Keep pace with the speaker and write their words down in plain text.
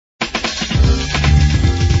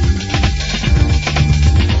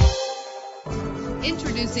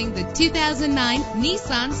Introducing the 2009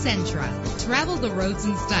 Nissan Sentra. Travel the roads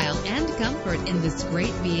in style and comfort in this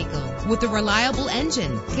great vehicle. With a reliable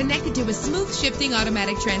engine connected to a smooth shifting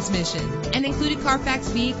automatic transmission. An included Carfax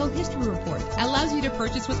Vehicle History Report allows you to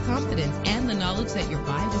purchase with confidence and the knowledge that your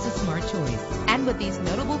buy was a smart choice. And with these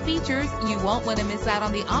notable features, you won't want to miss out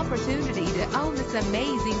on the opportunity to own this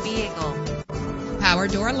amazing vehicle. Power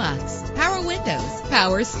door locks, power windows,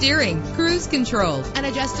 power steering, cruise control, an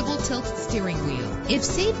adjustable tilt steering wheel. If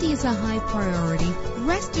safety is a high priority,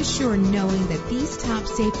 rest assured knowing that these top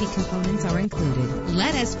safety components are included.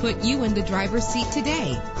 Let us put you in the driver's seat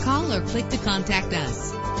today. Call or click to contact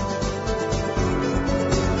us.